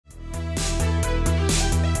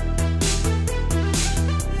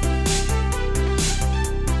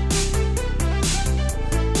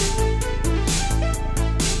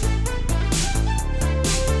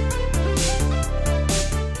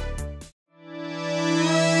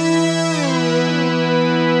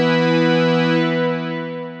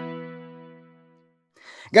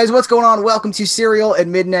Guys, what's going on? Welcome to Serial at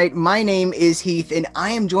Midnight. My name is Heath, and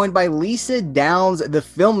I am joined by Lisa Downs, the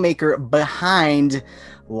filmmaker behind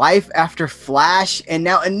Life After Flash, and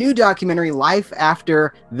now a new documentary, Life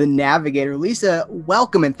After The Navigator. Lisa,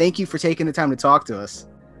 welcome, and thank you for taking the time to talk to us.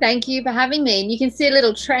 Thank you for having me. And you can see a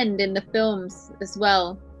little trend in the films as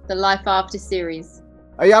well, the Life After series.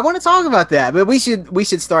 Oh yeah, I want to talk about that, but we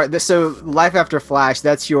should start this. So, Life After Flash,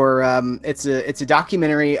 that's your it's a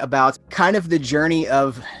documentary about kind of the journey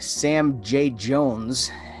of Sam J.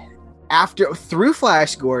 Jones through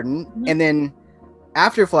Flash Gordon, and then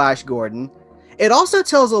after Flash Gordon. It also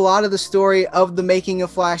tells a lot of the story of the making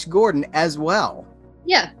of Flash Gordon as well.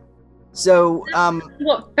 Yeah. So,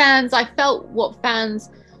 what fans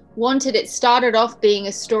wanted. It started off being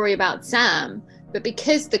a story about Sam, but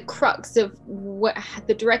because the crux of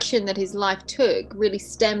the direction that his life took really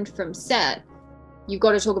stemmed from set, you've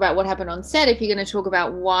got to talk about what happened on set if you're going to talk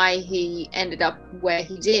about why he ended up where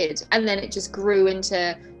he did. And then it just grew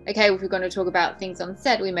into, okay, if we're going to talk about things on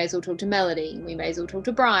set, we may as well talk to Melody, we may as well talk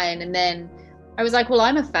to Brian. And then I was like, well,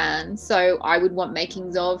 I'm a fan, so I would want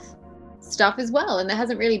makings of stuff as well. And there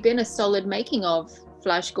hasn't really been a solid making of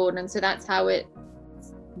Flash Gordon, so that's how it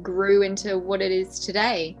grew into what it is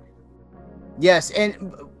today. Yes,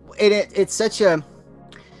 and it's such a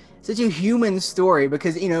human story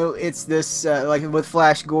because, you know, it's this like with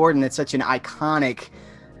Flash Gordon, it's such an iconic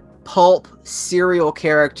pulp serial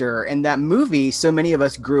character, and that movie, so many of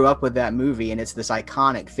us grew up with that movie, and it's this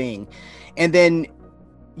iconic thing. And then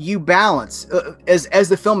you balance as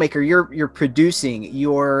the filmmaker, you're producing,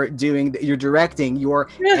 you're directing, you're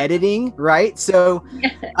editing, right? So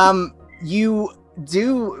you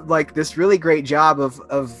do like this really great job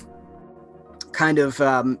of kind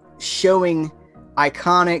of showing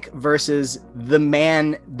iconic versus the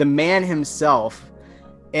man himself,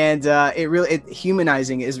 and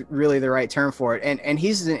humanizing is really the right term for it. And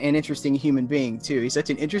he's an interesting human being too. He's such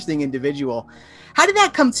an interesting individual. How did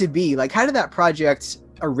that come to be? Like, how did that project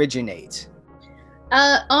originate?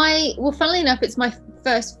 Well, funnily enough, it's my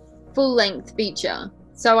first full-length feature.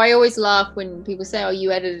 So I always laugh when people say, oh,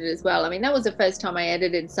 you edited it as well. I mean, that was the first time I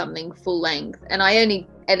edited something full length, and I only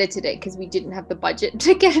edited it because we didn't have the budget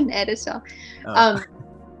to get an editor.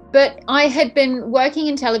 But I had been working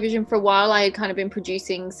in television for a while. I had kind of been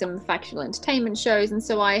producing some factual entertainment shows, and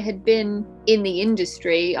so I had been in the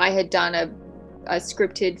industry. I had done a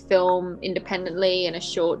scripted film independently and a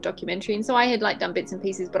short documentary, and so I had like done bits and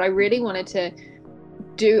pieces, but I really wanted to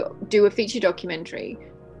do a feature documentary.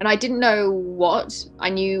 And I didn't know what. I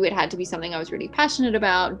knew it had to be something I was really passionate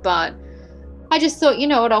about, but I just thought, you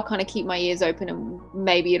know what, I'll kind of keep my ears open and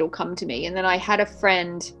maybe it'll come to me. And then I had a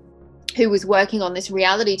friend who was working on this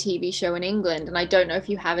reality TV show in England, and I don't know if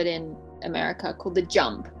you have it in America, called The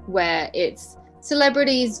Jump, where it's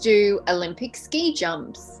celebrities do Olympic ski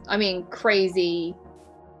jumps. I mean, crazy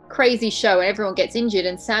show, and everyone gets injured.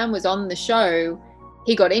 And Sam was on the show.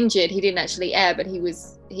 He got injured. He didn't actually air, but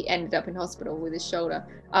he ended up in hospital with his shoulder.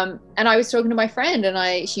 And I was talking to my friend,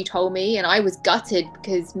 and she told me, and I was gutted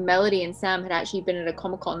because Melody and Sam had actually been at a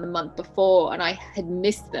Comic-Con the month before, and I had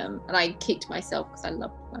missed them, and I kicked myself because I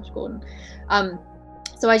love Flash Gordon.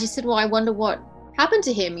 So I just said, well, I wonder what happened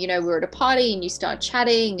to him. You know, we were at a party and you start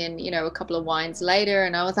chatting, and, you know, a couple of wines later,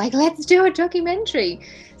 and I was like, let's do a documentary.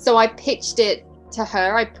 So I pitched it to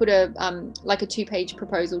her. I put a 2-page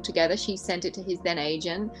proposal together. She sent it to his then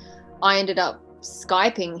agent. I ended up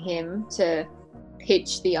Skyping him to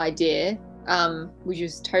pitch the idea, which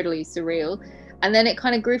was totally surreal. And then it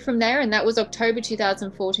kind of grew from there, and that was October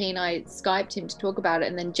 2014. I Skyped him to talk about it,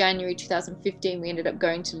 and then January 2015 we ended up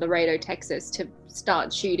going to Laredo, Texas to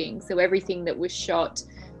start shooting. So everything that was shot,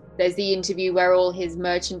 there's the interview where all his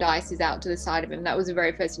merchandise is out to the side of him. That was the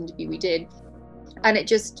very first interview we did, and it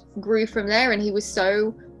just grew from there. And he was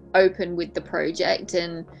so open with the project,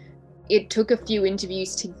 and it took a few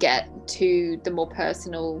interviews to get to the more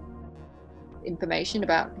personal information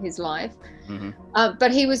about his life.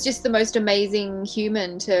 But he was just the most amazing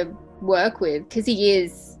human to work with, because he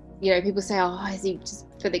is, you know, people say, oh, is he just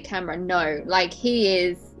for the camera? No, like, he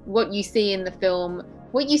is what you see in the film,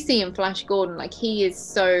 what you see in Flash Gordon. Like, he is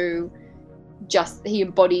so just, he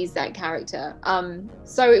embodies that character.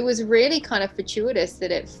 So it was really kind of fortuitous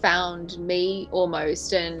that it found me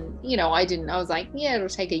almost. And, you know, I was like, yeah, it'll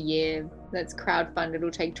take a year. That's crowdfunded.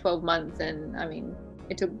 It'll take 12 months. And I mean,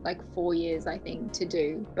 it took like 4 years, I think, to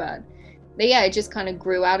do. But yeah, it just kind of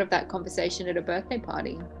grew out of that conversation at a birthday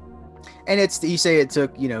party. And you say it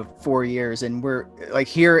took, 4 years, and we're like,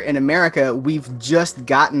 here in America, we've just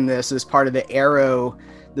gotten this as part of the Arrow.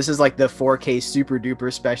 This is like the 4K super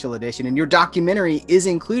duper special edition, and your documentary is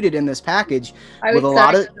included in this package with a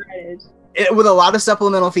lot of With a lot of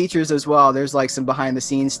supplemental features as well. There's like some behind the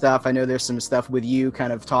scenes stuff. I know there's some stuff with you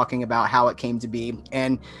kind of talking about how it came to be,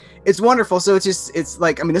 and it's wonderful. So it's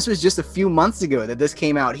like, I mean, this was just a few months ago that this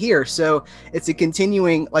came out here, so it's a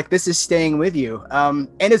continuing, like, this is staying with you, and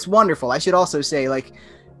it's wonderful. I should also say, like,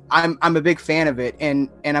 I'm a big fan of it, and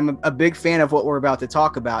I'm a big fan of what we're about to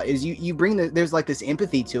talk about. Is you bring there's like this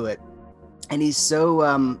empathy to it, and he's so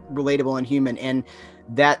relatable and human, and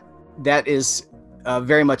that is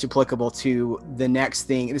very much applicable to the next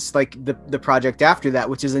thing. It's like the project after that,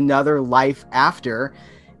 which is another life after,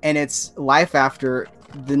 and it's life after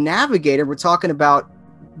the Navigator. We're talking about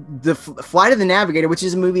the Flight of the Navigator, which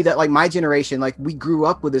is a movie that, like, my generation, like, we grew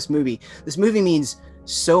up with this movie. This movie means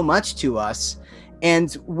so much to us,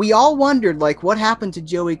 and we all wondered, like, what happened to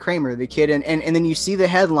Joey Cramer, the kid, and then you see the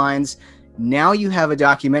headlines. Now you have a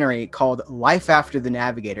documentary called Life After the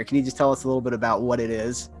Navigator. Can you just tell us a little bit about what it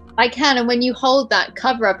is? I can, and when you hold that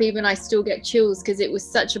cover up, even I still get chills because it was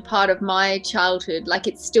such a part of my childhood. Like,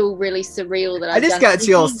 it's still really surreal that I just got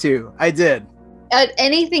chills too. I did.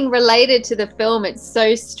 Anything related to the film, it's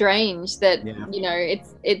so strange that you know,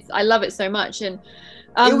 it's I love it so much. And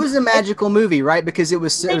it was a magical movie, right? Because it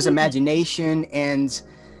was imagination, and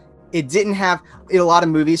it didn't have, a lot of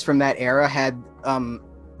movies from that era had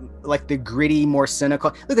like the gritty, more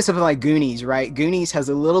cynical. Look at something like Goonies, right? Goonies has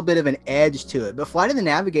a little bit of an edge to it, but Flight of the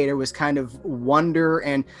Navigator was kind of wonder,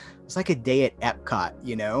 and it was like a day at Epcot,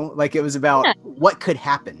 you know, like it was about what could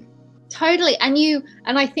happen. Totally.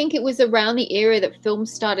 And I think it was around the era that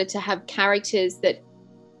films started to have characters that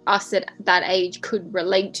us at that age could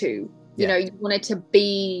relate to. You know, you wanted to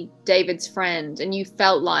be David's friend, and you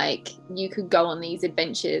felt like you could go on these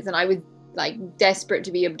adventures. And I was like desperate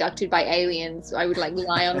to be abducted by aliens. I would like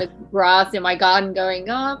lie on the grass in my garden going,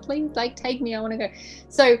 oh, please, like, take me, I want to go.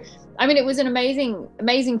 So I mean, it was an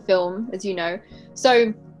amazing film, as you know.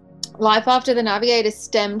 So Life After the Navigator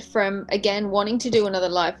stemmed from, again, wanting to do another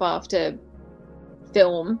Life After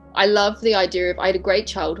film. I love the idea of, I had a great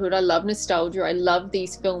childhood, I love nostalgia, I love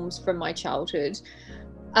these films from my childhood,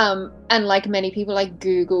 and like many people, I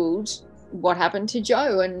googled what happened to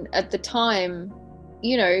Joe. And at the time,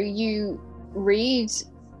 you know, you read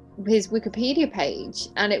his Wikipedia page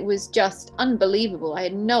and it was just unbelievable. I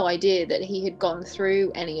had no idea that he had gone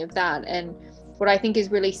through any of that. And what I think is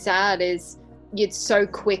really sad is it's so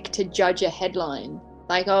quick to judge a headline,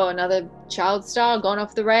 like, oh, another child star gone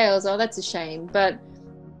off the rails, oh, that's a shame. But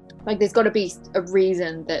like, there's got to be a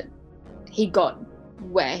reason that he got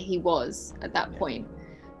where he was at that point.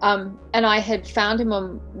 And I had found him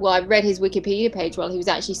I read his Wikipedia page while he was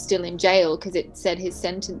actually still in jail, because it said his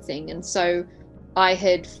sentencing. And so I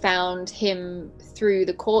had found him through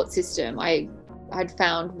the court system. I had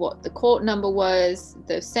found what the court number was,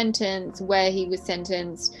 the sentence, where he was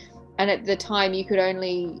sentenced. And at the time, you could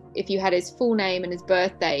only, if you had his full name and his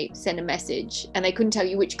birthday, send a message. And they couldn't tell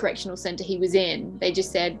you which correctional center he was in. They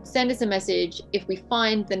just said, send us a message. If we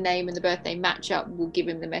find the name and the birthday match up, we'll give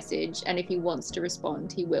him the message. And if he wants to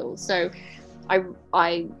respond, he will. So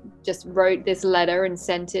I just wrote this letter and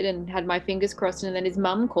sent it and had my fingers crossed. And then his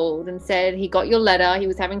mum called and said, he got your letter. He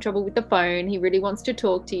was having trouble with the phone. He really wants to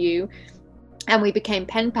talk to you. And we became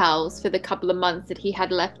pen pals for the couple of months that he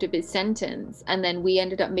had left of his sentence. And then we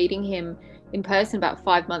ended up meeting him in person about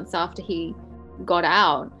 5 months after he got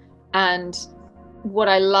out. And what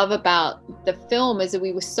I love about the film is that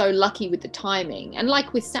we were so lucky with the timing. And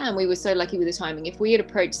like with Sam, we were so lucky with the timing. If we had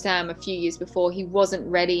approached Sam a few years before, he wasn't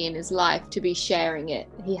ready in his life to be sharing it.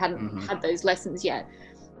 He hadn't had those lessons yet.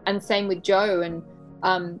 And same with Joe.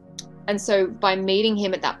 And so by meeting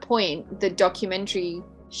him at that point, the documentary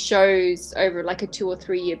shows over like a 2 or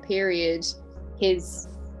 3 year period his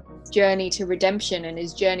journey to redemption and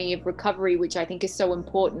his journey of recovery, which I think is so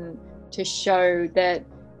important to show that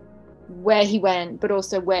where he went, but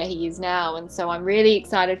also where he is now. And so I'm really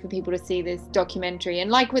excited for people to see this documentary. And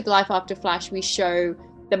like with Life After Flash, we show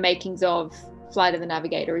the makings of Flight of the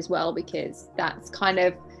Navigator as well, because that's kind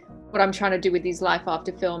of what I'm trying to do with these Life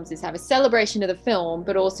After films, is have a celebration of the film,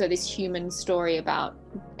 but also this human story about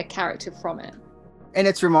a character from it. And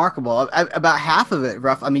it's remarkable. About half of it,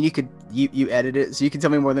 rough. I mean, you edit it, so you can tell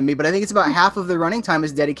me more than me. But I think it's about half of the running time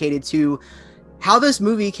is dedicated to how this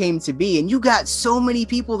movie came to be. And you got so many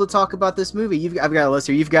people to talk about this movie. I've got a list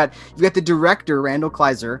here. You've got the director, Randall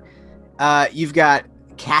Kleiser. You've got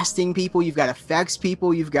casting people. You've got effects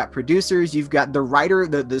people. You've got producers. You've got the writer,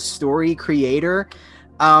 the story creator.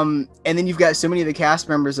 And then you've got so many of the cast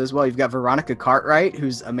members as well. You've got Veronica Cartwright,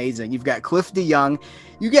 who's amazing. You've got Cliff DeYoung.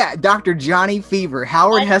 You got Dr. Johnny Fever,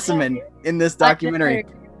 Howard Hesseman in this documentary.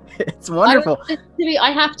 It's wonderful.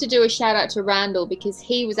 I have to do a shout out to Randall, because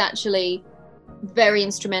he was actually very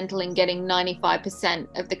instrumental in getting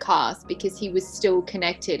 95% of the cast, because he was still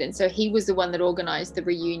connected. And so he was the one that organized the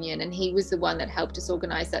reunion, and he was the one that helped us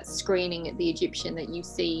organize that screening at the Egyptian that you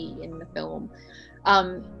see in the film.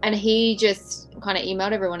 And he just kind of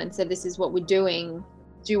emailed everyone and said, this is what we're doing.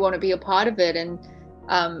 Do you want to be a part of it? And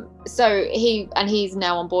so he's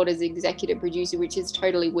now on board as executive producer, which is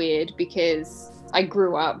totally weird because I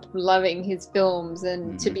grew up loving his films,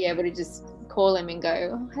 and to be able to just call him and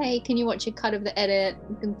go, oh, hey, can you watch a cut of the edit?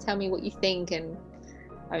 You can tell me what you think. And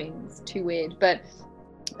I mean, it's too weird, but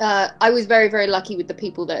I was very, very lucky with the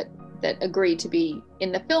people that agreed to be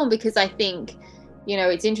in the film, because I think, you know,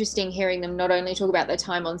 it's interesting hearing them not only talk about their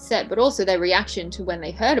time on set, but also their reaction to when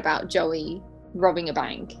they heard about Joey robbing a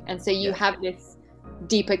bank. And so you have this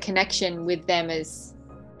deeper connection with them as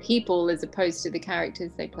people as opposed to the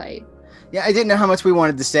characters they played. Yeah, I didn't know how much we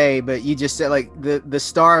wanted to say, but you just said, like, the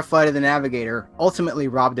star of Flight of the Navigator ultimately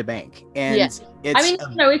robbed a bank. And it's, I mean,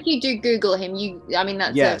 you know, if you do Google him,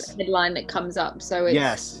 that's a headline that comes up. So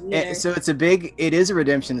it's, so it is a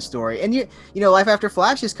redemption story. And you know, Life After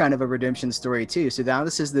Flash is kind of a redemption story too. So now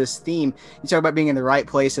this is this theme. You talk about being in the right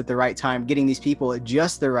place at the right time, getting these people at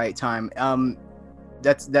just the right time.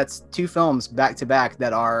 That's two films back to back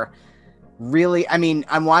that are really, I mean,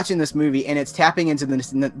 I'm watching this movie and it's tapping into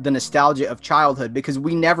the nostalgia of childhood, because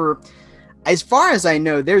we never, as far as I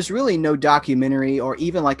know, there's really no documentary or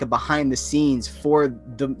even like a behind the scenes for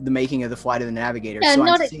the making of the Flight of the Navigator. Yeah, so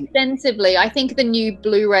not extensively. I think the new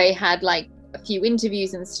Blu-ray had like a few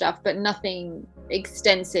interviews and stuff, but nothing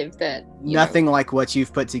extensive nothing like what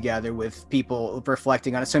you've put together with people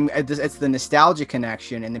reflecting on it. So it's the nostalgia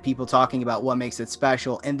connection and the people talking about what makes it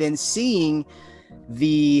special, and then seeing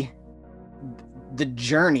the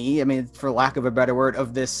journey, I mean, for lack of a better word,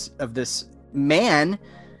 of this man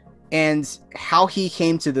and how he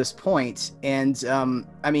came to this point. And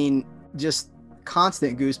I mean, just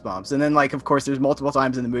constant goosebumps. And then, like, of course, there's multiple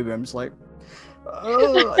times in the movie I'm just like,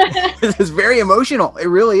 oh, it's very emotional. It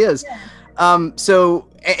really is. So,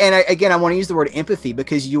 and I want to use the word empathy,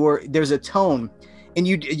 because there's a tone, and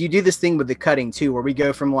you do this thing with the cutting too, where we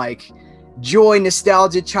go from like joy,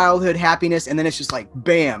 nostalgia, childhood, happiness, and then it's just like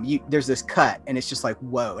bam, there's this cut, and it's just like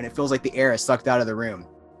whoa, and it feels like the air is sucked out of the room.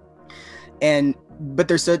 But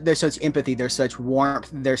there's such empathy, there's such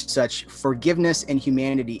warmth, there's such forgiveness and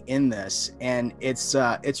humanity in this, and it's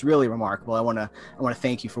really remarkable. I want to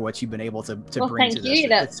thank you for what you've been able to bring to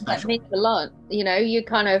this. That means a lot. You know, you're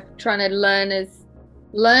kind of trying to learn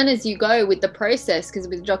as you go with the process, because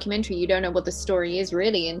with a documentary you don't know what the story is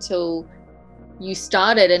really until you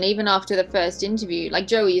started. And even after the first interview, like,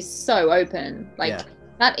 Joey is so open, like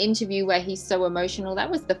that interview where he's so emotional, that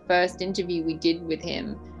was the first interview we did with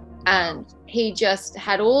him, and he just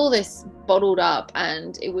had all this bottled up,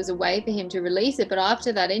 and it was a way for him to release it. But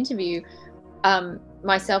after that interview,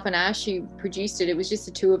 myself and Ash, who produced it, it was just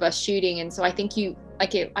the two of us shooting, and so I think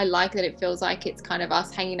I like that it feels like it's kind of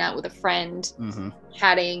us hanging out with a friend,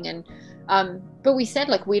 chatting, and but we said,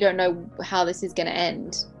 like, we don't know how this is going to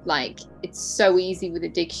end. Like, it's so easy with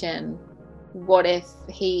addiction. What if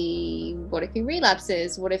he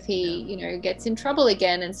relapses? What if he, you know, gets in trouble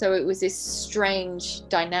again? And so it was this strange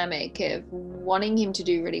dynamic of wanting him to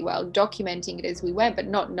do really well, documenting it as we went, but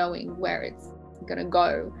not knowing where it's going to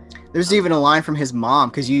go. There's even a line from his mom,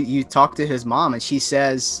 because you talk to his mom, and she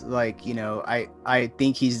says, like, you know, I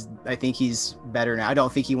think he's better now. I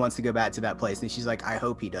don't think he wants to go back to that place. And she's like, I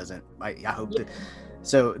hope he doesn't. I hope that.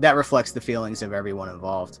 So that reflects the feelings of everyone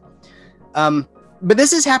involved. But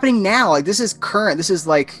this is happening now. Like, this is current. This is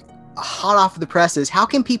like hot off the presses. How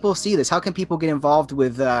can people see this? How can people get involved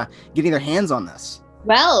with getting their hands on this?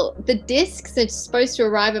 Well, the discs are supposed to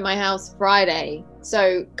arrive at my house Friday.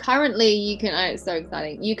 So currently you can, it's so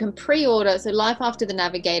exciting. You can pre-order, so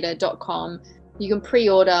lifeafterthenavigator.com. You can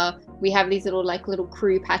pre-order. We have these little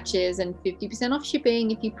crew patches and 50% off shipping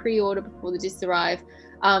if you pre-order before the discs arrive.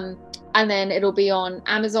 And then it'll be on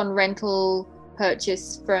Amazon rental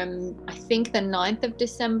purchase from, I think, the 9th of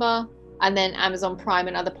December, and then Amazon Prime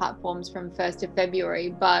and other platforms from 1st of February.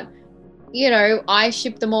 But, you know, I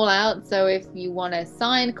ship them all out. So if you want a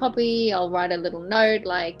signed copy, I'll write a little note,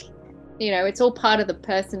 like, you know, it's all part of the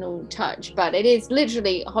personal touch, but it is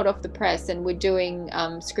literally hot off the press, and we're doing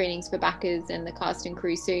screenings for backers and the cast and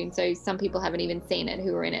crew soon. So some people haven't even seen it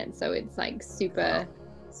who are in it. So it's like super,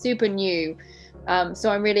 super new. So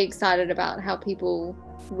I'm really excited about how people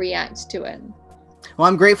react to it. Well,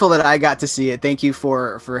 I'm grateful that I got to see it. Thank you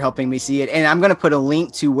for helping me see it. And I'm going to put a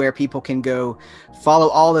link to where people can go follow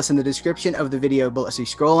all this in the description of the video below. So you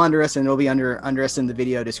scroll under us and it'll be under us in the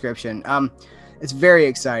video description. It's very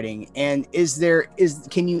exciting. And is there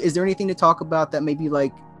anything to talk about that maybe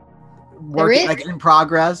like working, like in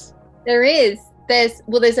progress? There is.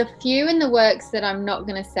 There's a few in the works that I'm not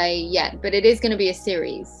going to say yet, but it is going to be a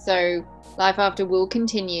series. So Life After will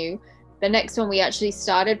continue. The next one we actually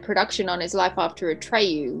started production on is Life After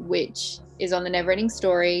Atreyu, which is on the Neverending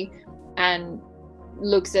Story and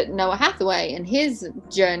looks at Noah Hathaway and his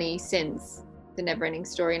journey since the Neverending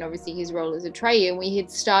Story, and obviously his role as Atreyu. And we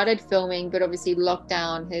had started filming, but obviously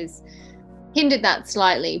lockdown has hindered that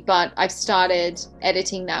slightly, but I've started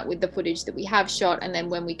editing that with the footage that we have shot, and then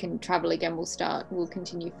when we can travel again, we'll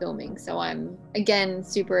continue filming. So I'm again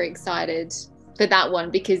super excited for that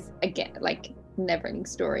one, because again, like Neverending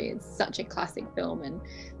Story is such a classic film, and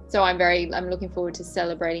so I'm looking forward to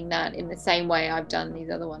celebrating that in the same way I've done these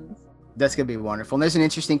other ones. That's gonna be wonderful. And there's an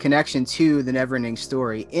interesting connection to the Neverending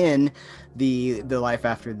Story in the Life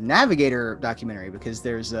After the Navigator documentary, because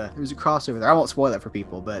there's a crossover there. I won't spoil it for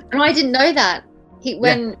people, but I didn't know that.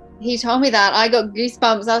 When he told me that, I got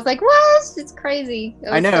goosebumps. I was like, what? It's crazy.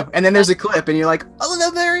 I know. And then there's a clip and you're like, oh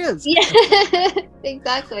no, there he is. Yeah.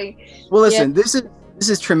 Exactly. Well, listen, this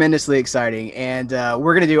is tremendously exciting, and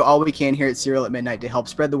we're going to do all we can here at Serial at Midnight to help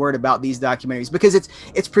spread the word about these documentaries, because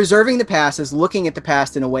it's preserving the past, it's looking at the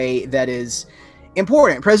past in a way that is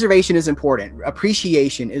important. Preservation is important.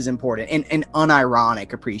 Appreciation is important, and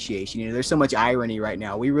unironic appreciation. You know, there's so much irony right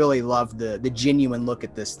now. We really love the genuine look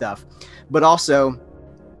at this stuff, but also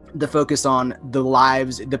the focus on the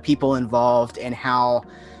lives, the people involved, and how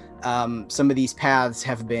some of these paths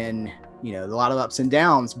have been, you know, a lot of ups and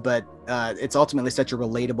downs, but it's ultimately such a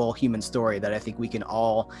relatable human story that I think we can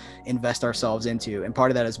all invest ourselves into. And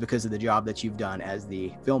part of that is because of the job that you've done as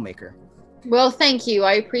the filmmaker. Well, thank you.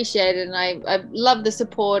 I appreciate it. And I love the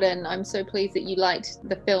support, and I'm so pleased that you liked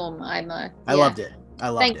the film. I loved it. I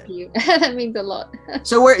loved it. Thank you. That means a lot.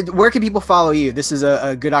 So where can people follow you? This is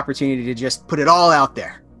a good opportunity to just put it all out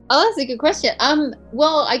there. Oh, that's a good question.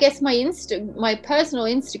 Well, I guess my personal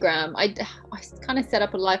Instagram, I kind of set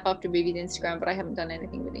up a Life After Movies Instagram, but I haven't done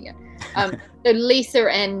anything with it yet. So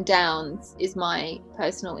Lisa N Downs is my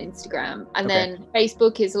personal Instagram, and then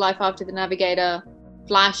Facebook is Life After the Navigator,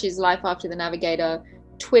 Flash is Life After the Navigator,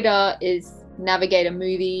 Twitter is Navigator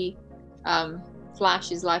Movie,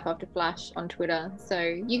 Flash is Life After Flash on Twitter. So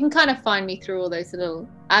you can kind of find me through all those little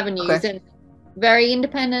avenues, and very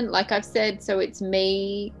independent, like I've said. So it's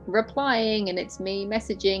me replying, and it's me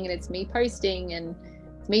messaging, and it's me posting, and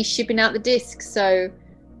it's me shipping out the discs. So,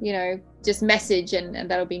 you know, just message, and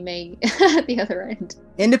that'll be me at the other end.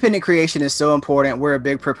 Independent creation is so important. We're a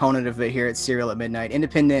big proponent of it here at Serial at Midnight.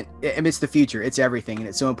 Independent, it's the future. It's everything, and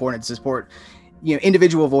it's so important to support, you know,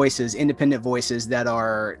 individual voices, independent voices that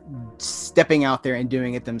are stepping out there and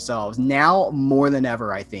doing it themselves now more than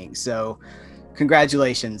ever, I think. So,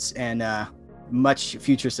 congratulations, and much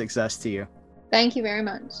future success to you. Thank you very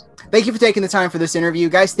much. Thank you for taking the time for this interview,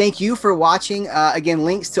 guys. Thank you for watching. Again,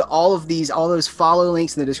 links to all those follow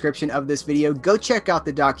links in the description of this video. Go check out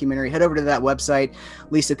the documentary. Head over to that website.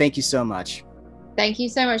 Lisa, thank you so much. Thank you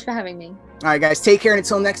so much for having me. All right, guys, take care. And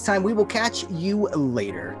until next time, we will catch you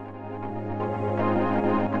later.